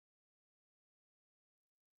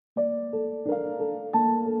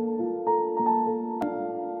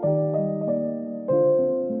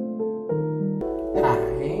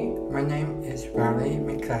Reilly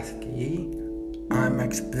McCluskey. I'm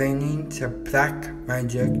explaining the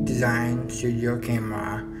BlackMagic Design Studio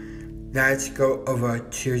camera. Let's go over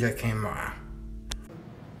to the camera.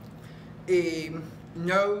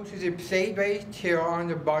 Note to the plate right here on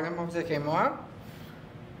the bottom of the camera.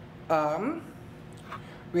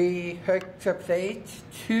 We hook the plate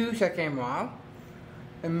to the camera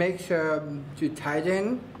and make sure to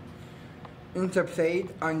tighten the plate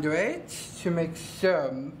under it to make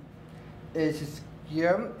sure it's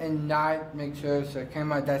secure and not make sure the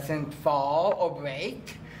camera doesn't fall or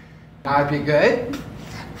break. That'd be good.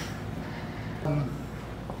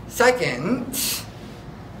 Second,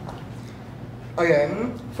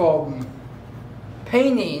 again, for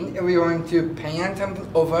painting, if we want to paint something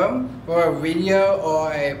over for a video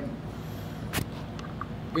or a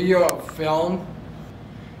video or film,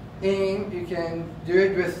 and you can do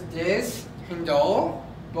it with this handle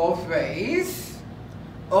both ways,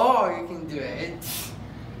 or you can do it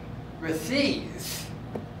with these.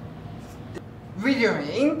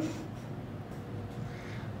 Videoing,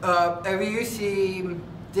 if you see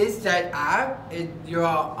this setup, you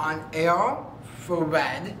are on air for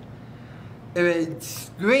red. If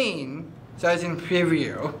it's green, so it's in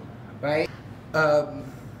preview, right?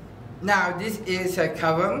 Now this is a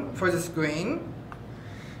cover for the screen.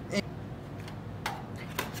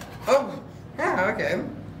 Oh, yeah, okay.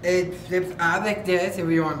 It flips out like this if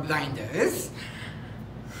you want blinders.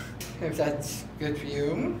 If that's good for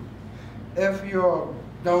you. If you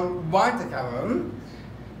don't want the cover,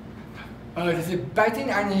 there's a button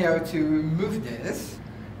on here to remove this.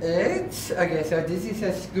 Okay, so this is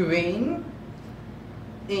a screen.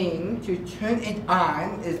 And to turn it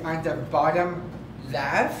on is on the bottom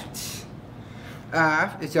left.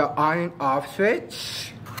 It's your on and off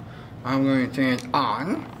switch. I'm going to turn it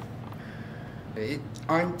on.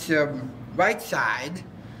 On the right side,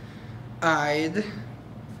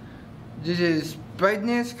 this is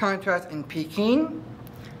brightness, contrast, and peaking.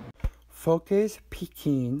 Focus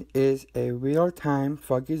peaking is a real-time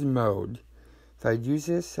focus mode that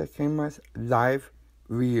uses the camera's live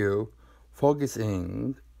view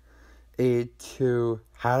focusing it to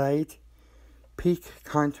highlight peak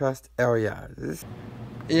contrast areas.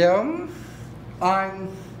 On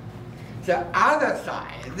the other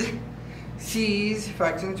side, these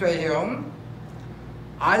functions right here.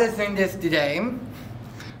 I just think this today.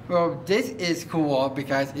 Well, this is cool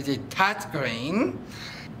because it's a touch screen.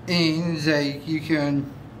 And you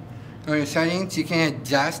can, on your settings, you can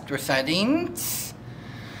adjust your settings.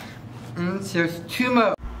 And there's two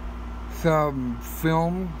modes. The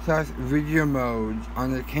film/video modes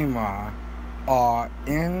on the camera are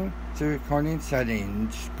in the recording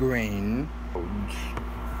settings screen.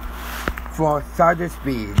 For shutter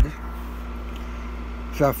speed,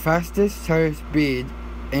 the fastest shutter speed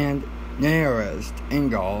and nearest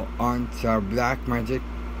angle on the BlackMagic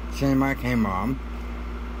cinema camera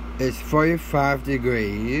is 45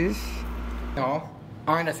 degrees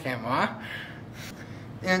on this camera.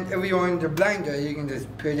 And if you want the blinder, you can just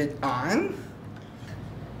put it on.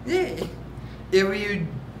 Yeah. If you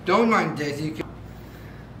don't want this, you can.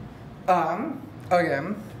 Okay.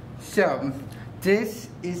 So this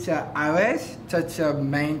is the iris. That's the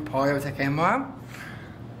main part of the camera.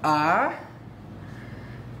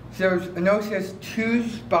 So notice there's two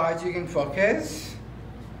spots you can focus.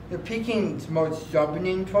 The peaking is most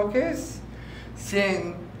sharpening focus.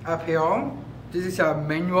 Then up here, this is a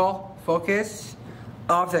manual focus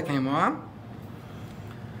of the camera.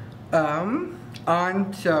 On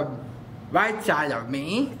the right side of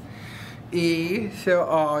me, there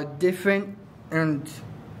are different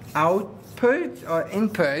outputs or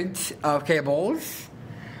inputs of cables.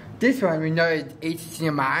 This one we know is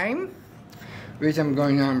HDMI, which I'm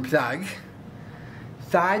going to unplug.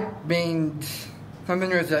 That means something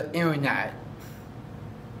with the internet,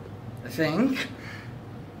 I think.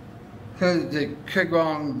 So they could go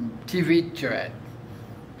on TV to it.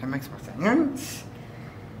 That makes more sense.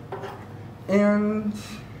 And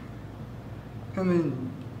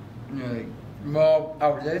like more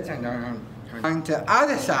outlets and on the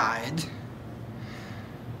other side,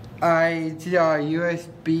 I did a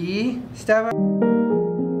USB stuff.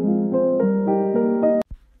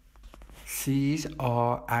 These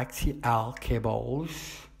are axial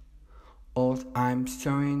cables. Also, I'm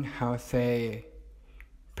showing how they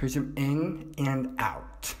put them in and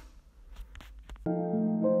out.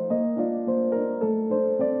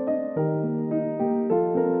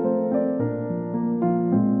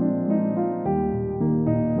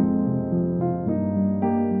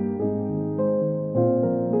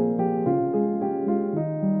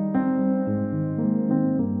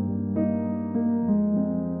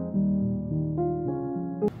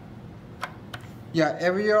 Yeah,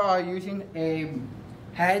 if you are using a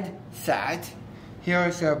headset,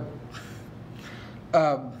 here's a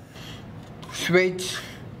switch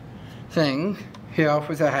thing here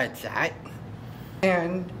for the headset.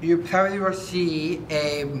 And you probably will see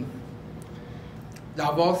a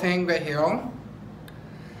level thing right here.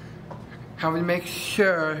 How to make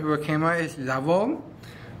sure your camera is level,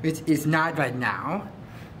 which is not right now.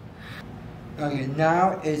 Okay,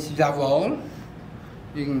 now it's level.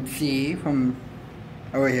 You can see from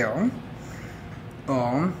over here.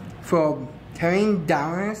 For turning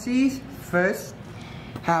down these, first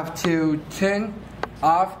have to turn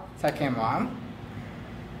off the camera.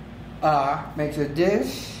 Make sure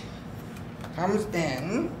this comes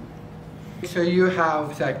in. So you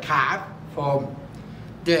have the cap for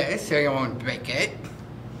this, so you won't break it.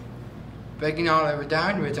 Breaking all over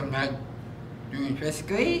down, which I'm not doing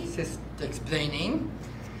physically, just explaining.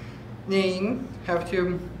 Then have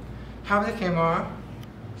to have the camera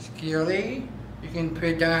securely. You can put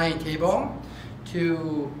it down on a table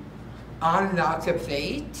to unlock the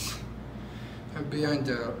plate. It'll be on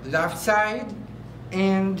the left side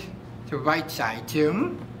and the right side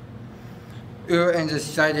too. And the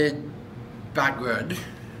sided backward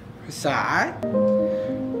side.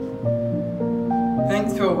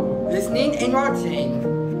 Thanks for listening and watching.